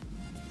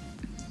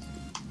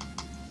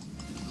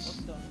 What's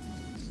done?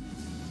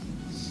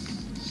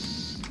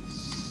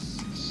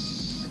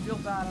 I feel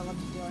bad, I left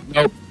it die.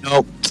 Nope,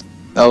 nope.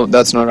 Oh,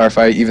 that's not our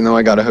fight, even though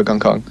I got a hook on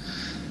Kong.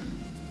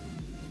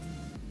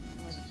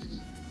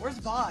 Where's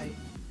Vi?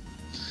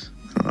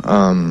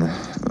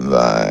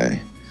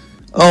 Vi.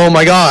 Oh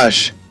my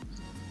gosh!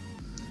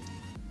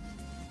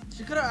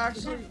 She could have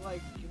actually,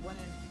 like, went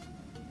in.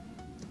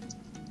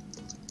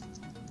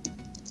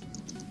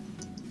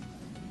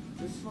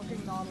 This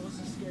fucking Nautilus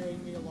is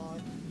scaring me a lot.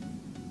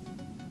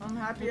 I'm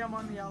happy I'm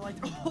on the ally.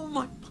 Oh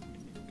my.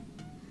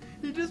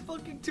 He just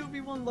fucking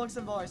 2v1 Lux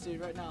and Vi,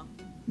 dude, right now.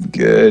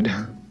 Good.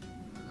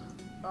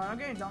 Alright, I'm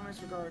getting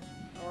Dominance Regard.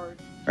 Or.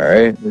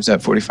 Alright, there's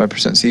that 45%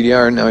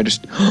 CDR, and now I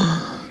just.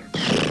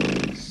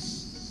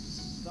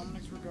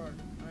 Dominance Regard.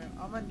 Alright,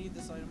 I'm gonna need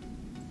this item.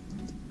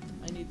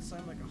 I need this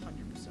item like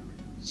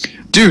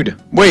 100%. Dude,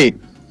 wait!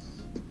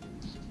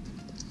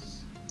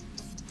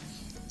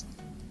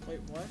 Wait,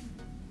 what?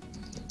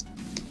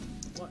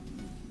 What?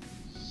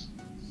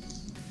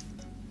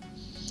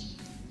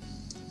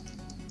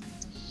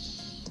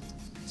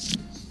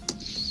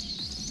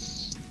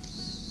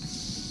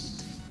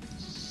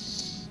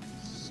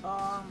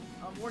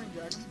 I'm warding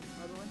Dragon,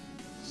 by the way.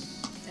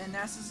 And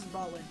Nasus is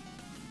bot lane.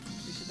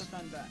 We should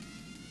defend that.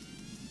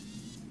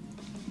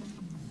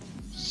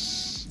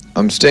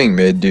 I'm staying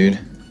mid, dude.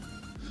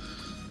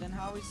 Then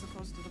how are we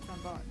supposed to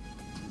defend bot?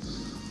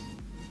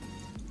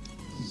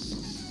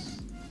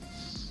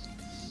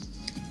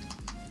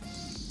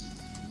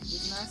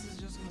 This Nasus is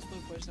just gonna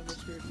split push, then we're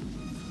screwed.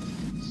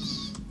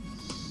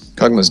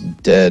 Kog'Maw's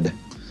dead.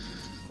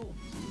 Cool.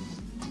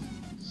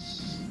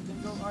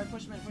 Then go, alright,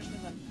 push mid then, push mid.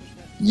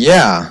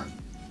 Yeah!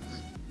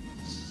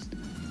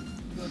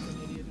 You're like an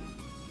idiot now.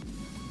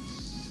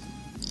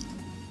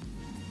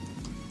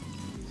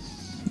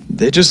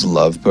 They just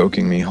love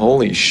poking me.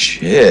 Holy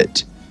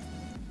shit.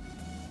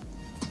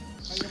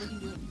 Alright, yeah, we can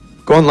do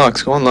it. Go on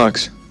Lux, go on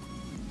Lux.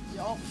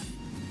 Yeah, oh,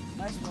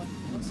 nice one.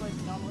 Looks like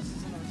Nautilus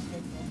is in our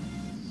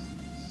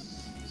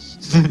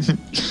escape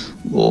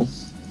mode. Lol.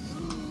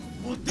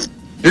 What the?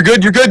 You're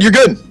good, you're good, you're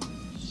good!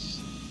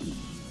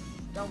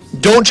 That was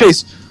Don't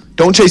chase!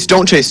 Don't chase,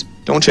 don't chase,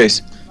 don't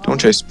chase. Don't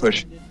chase,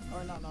 push.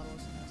 Or not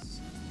Nautilus, Nasus.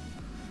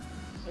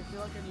 I feel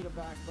like I need a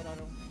back, but I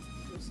don't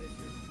feel safe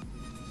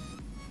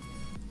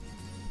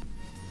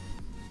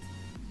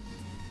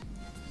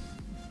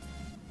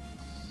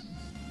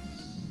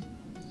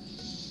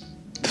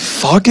here.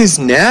 Fuck is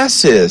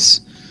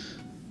Nasus?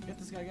 Get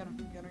this guy, get him,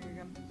 get him, get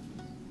him.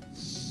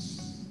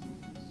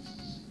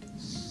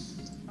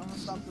 I'm gonna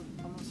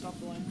stop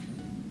the lane.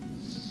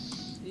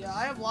 Yeah,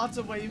 I have lots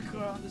of wave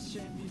core on this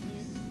champion, dude.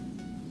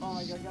 Oh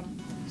my god, get him.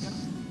 Get him.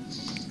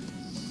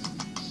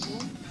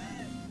 Boom.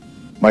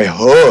 My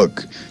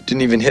hook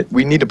didn't even hit.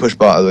 We need to push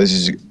bot, otherwise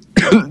he's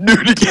gonna do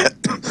it again.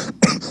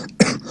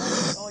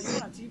 Oh, you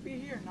want a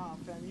TP here? Nah,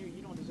 fam,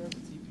 you don't deserve a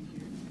TP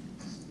here.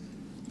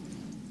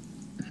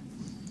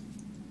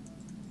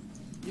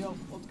 Yo,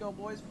 let's go,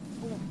 boys.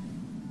 Boom.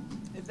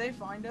 If they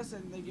find us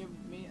and they give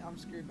me, I'm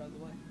screwed, by the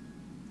way.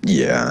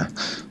 Yeah.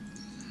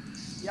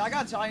 Yeah, I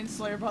got Giant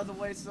Slayer, by the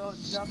way, so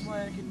that's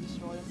why I can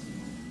destroy him.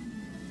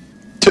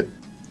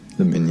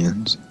 The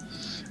minions.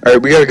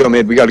 Alright, we gotta go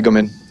mid, we gotta go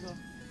mid. Let's go.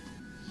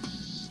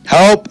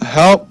 Help,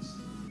 help!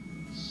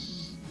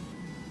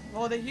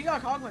 Oh, he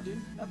got Kog'Maw, dude.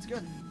 That's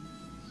good.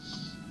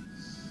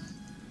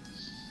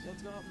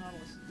 Let's go help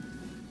Nautilus.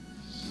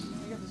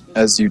 Let me get this bitch.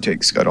 As you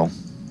take Scuttle.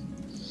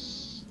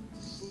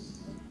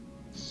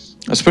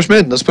 Let's push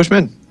mid, let's push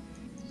mid.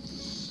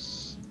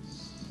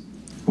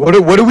 What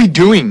are we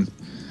doing?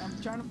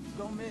 I'm trying to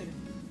go mid.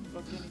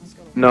 But getting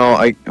Scuttle. No,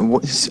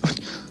 I'm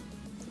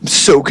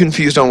so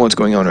confused on what's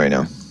going on right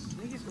now. I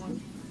think he's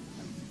going.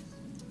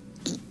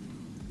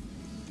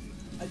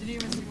 I didn't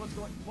even see what's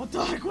going. What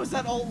the heck was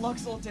that ult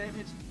Lux ult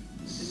damage?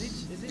 Is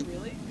he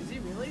really? Is he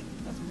really?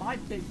 That's my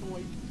big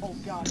boy. Oh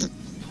god.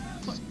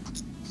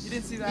 You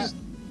didn't see that?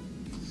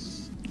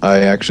 I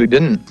actually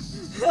didn't.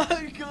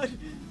 Good.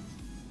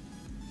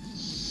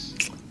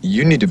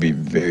 You need to be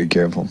very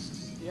careful.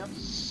 Yep,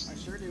 I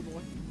sure do,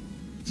 boy.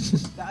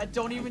 I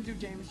don't even do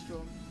damage to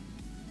him.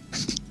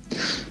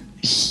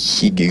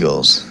 He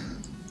giggles.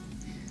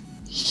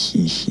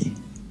 He.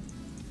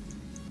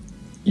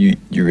 You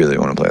really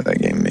want to play that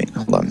game, mate?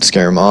 Hold on,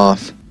 scare him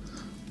off.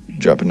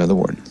 Drop another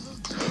ward.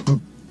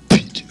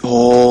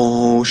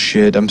 Oh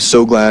shit! I'm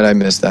so glad I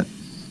missed that.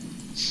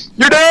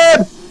 You're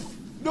dead.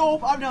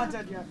 Nope, I'm not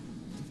dead yet.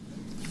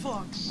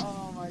 Fuck.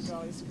 Oh my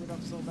god, he screwed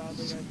up so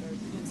badly right there.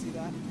 You didn't see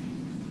that.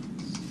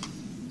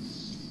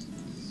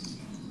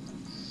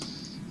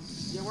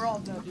 Yeah, we're all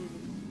dead, dude.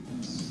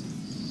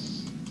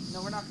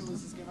 No, we're not gonna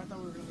lose this game. I thought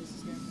we were gonna lose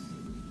this game.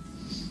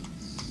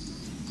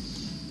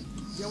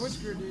 Yo, we're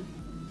screwed, dude.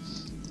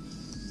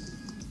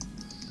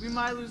 We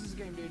might lose this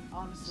game, dude.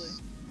 Honestly.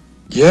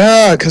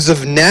 Yeah, because of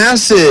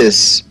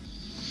Nasus.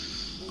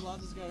 We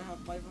allowed this guy to have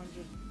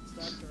 500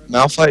 stacks already.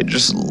 Malphite,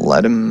 just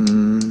let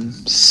him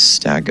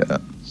stack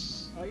up.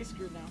 Oh, he's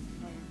screwed now.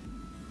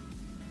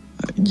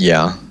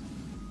 Yeah.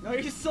 No,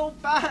 he's so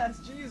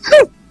fast. Jesus.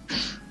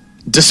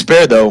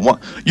 Despair, though.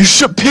 You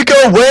should pick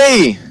a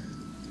way.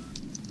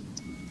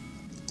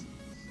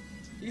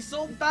 He's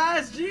so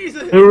fast.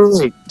 Jesus.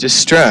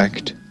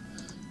 Distract.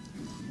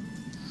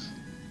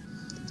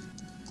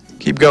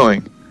 Keep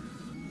going.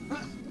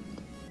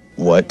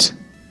 What?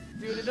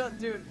 Dude, it does.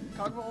 Dude,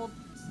 Kog'Maw ult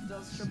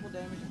does triple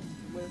damage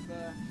with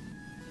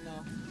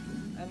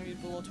enemies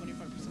below 25%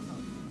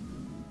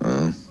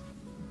 health.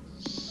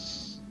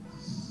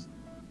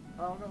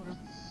 I'll go.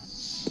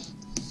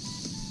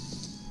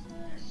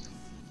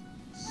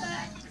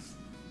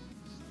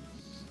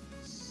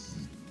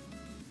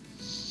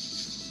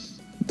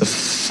 The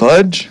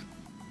fudge?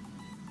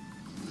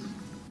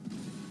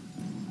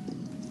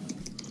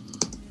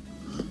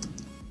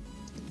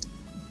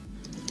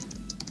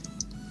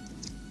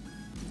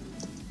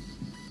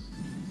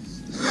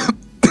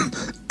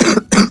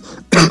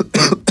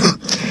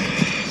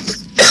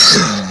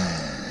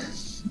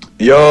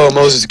 Yo,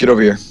 Moses, get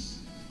over here.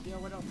 Yo,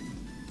 what up?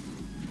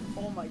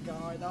 Oh my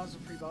god, that was a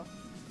pre-buff.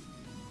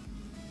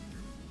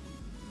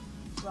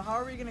 So how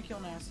are we gonna kill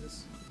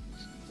Nasus?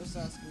 Just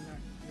asking that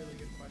really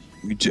good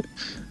question.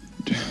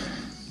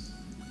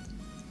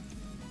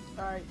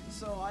 Alright,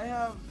 so I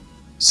have...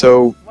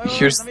 So, wait,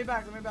 here's... let me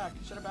back.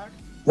 Shut it back.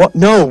 What?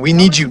 No, we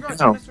need you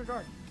now.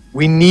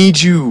 We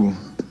need you.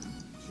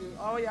 Shoot.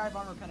 Oh yeah, I have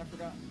armor pen, I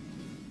forgot.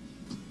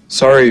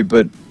 Sorry,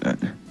 but... I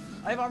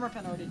have armor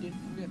pen already, dude.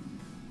 I'm good.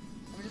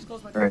 Let me just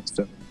close my door. Alright,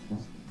 so...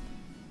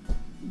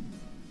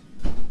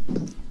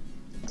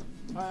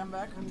 Alright, I'm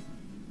back.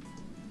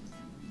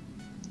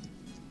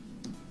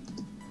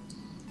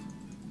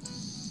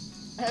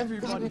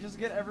 Everybody, just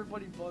get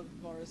everybody blood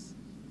bars.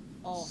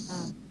 Oh.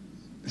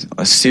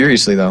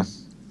 Seriously, though.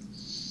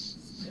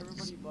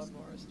 Everybody blood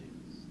bars, dude.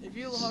 If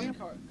you love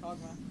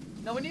Kog'Maw.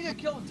 No, we need to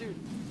kill him, dude.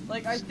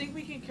 Like, I think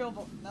we can kill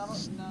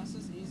Nasus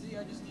is easy.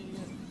 I just need to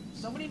get...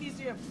 Somebody needs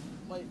to get...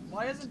 Wait,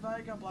 why hasn't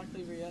Vi got Black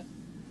Cleaver yet?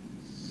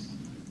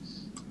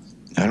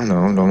 I don't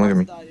know, don't look at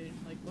me. Die, dude.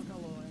 Like, look how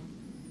low I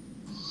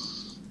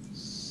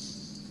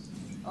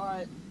am.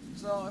 Alright,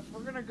 so if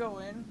we're gonna go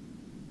in,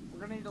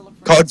 we're gonna need to look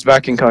for... Cog's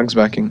backing. Oh. No,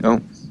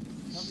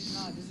 he's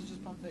not. This is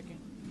just pump faking.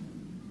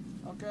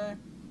 Okay.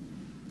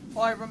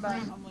 Alright, run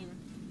back. I'm leaving.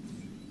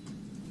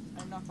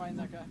 I'm not finding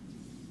that guy.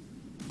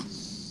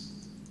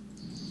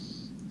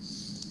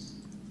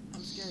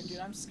 I'm scared, dude.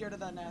 I'm scared of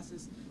that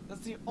Nasus.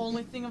 That's the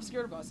only thing I'm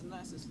scared about is the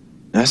Nasus.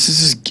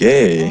 Nasus is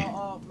gay.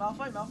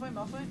 Malphite.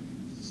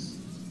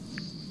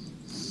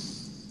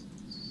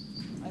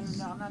 I don't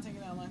know. I'm not taking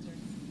that lantern.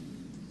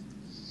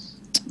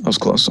 I was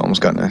close.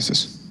 Almost got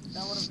Nasus.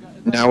 That would've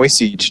got... Now we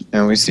siege. I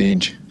don't know if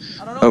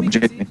we can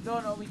JK. siege.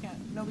 No, we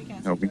can't. No, we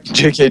can't No,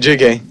 siege.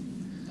 JK.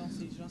 Don't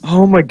siege.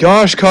 Oh my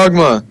gosh,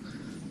 Kog'Maw.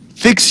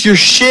 Fix your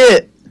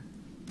shit.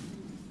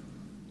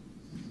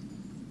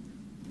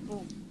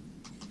 Boom.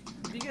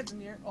 If he gets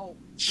near... Oh,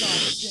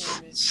 god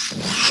damn it.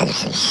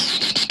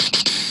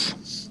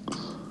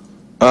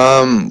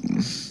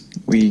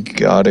 We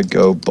gotta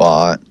go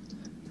bot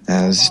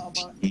as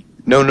team.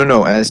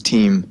 No, as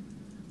team.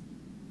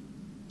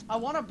 I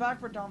want a back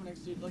for Dominic's,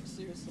 dude. Like,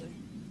 seriously.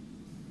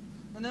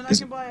 And then I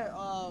can buy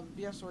a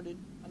BF sword, dude.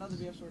 Another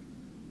BF sword.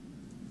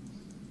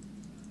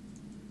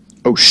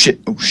 Oh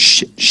shit.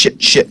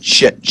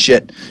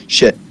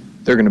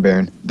 They're gonna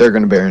Baron. They're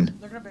gonna Baron?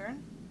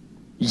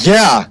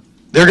 Yeah!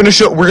 We're gonna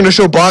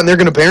show bot and they're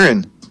gonna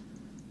Baron.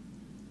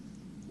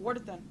 Ward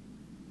it then.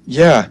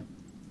 Yeah.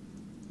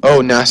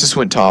 Oh, Nasus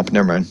went top.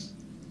 Never mind.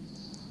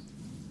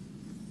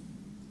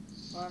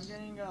 I'm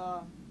getting,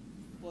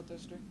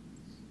 Bloodthirster.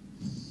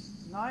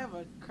 Now I have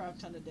a crap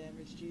ton of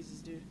damage.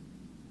 Jesus, dude.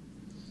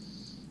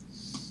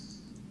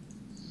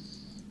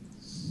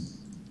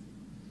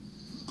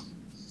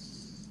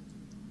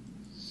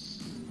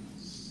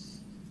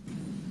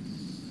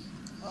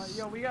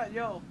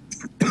 Yo.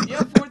 You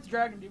have 4th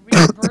dragon, dude. We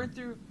can burn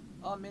through,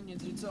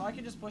 minions, dude, so I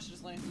can just push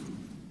this lane.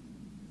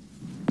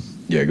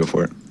 Yeah, go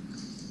for it.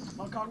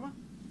 Oh, Kog'Maw?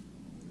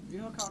 You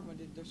know Kog'Maw,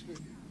 dude. They're screwed.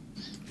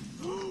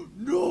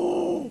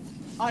 No!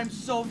 I'm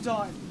so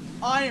done.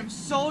 I am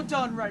so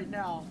done right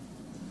now.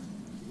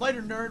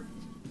 Later, nerd.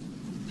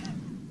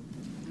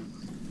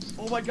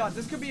 Oh my god,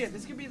 this could be it.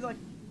 This could be like...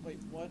 Wait,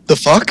 what? The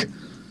fuck?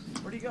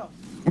 Where'd he go?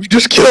 We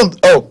just killed...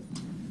 Oh.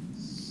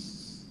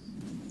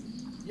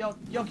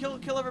 Yo,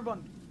 kill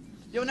everyone.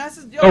 Yo,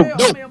 Nasus... Yo, Oh, yo,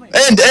 no. help me.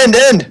 End.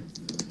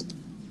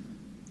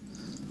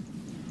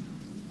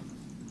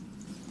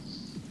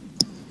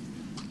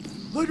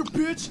 Later,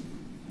 bitch!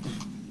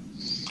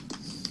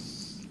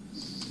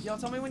 Yo,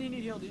 tell me when you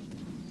need heal, dude.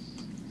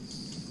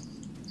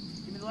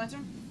 Give me the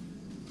lantern.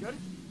 Good?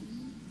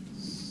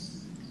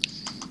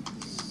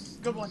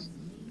 Good one.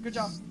 Good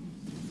job.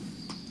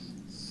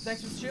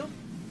 Thanks for the shield.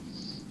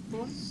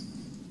 Boom.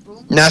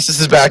 Boom. Nasus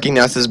is backing.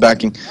 Nasus is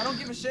backing. I don't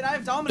give a shit. I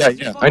have dominance.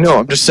 Yeah, I know.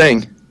 I'm just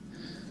saying.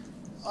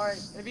 All right.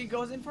 If he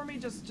goes in for me,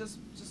 just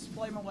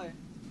play him away.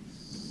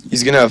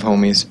 He's gonna have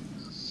homies.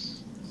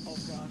 Oh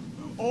god.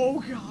 Oh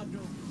god. No.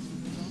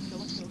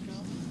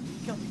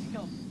 Kill him.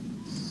 Kill him.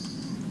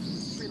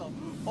 Reload.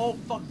 Oh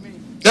fuck me.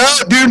 No,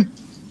 dude.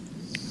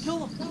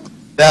 Kill him.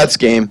 That's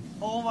game.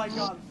 Oh my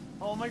god.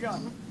 Oh my god.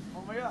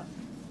 Oh my god.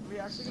 Are we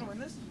actually gonna win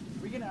this?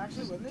 Are we gonna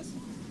actually win this?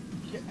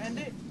 End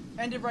it.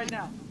 End it right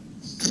now.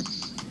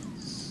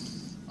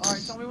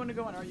 Alright, tell me when to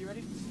go in. Are you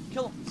ready?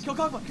 Kill him. Kill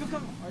Kogma. Kill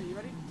Kogma. Are you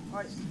ready?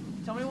 Alright.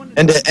 Tell me when to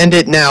End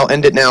it now.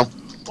 End it now.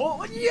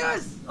 Oh,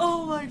 yes!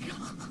 Oh my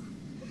god.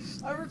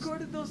 I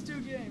recorded those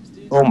 2 games,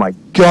 dude. Oh my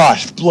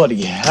gosh.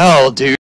 Bloody hell, dude.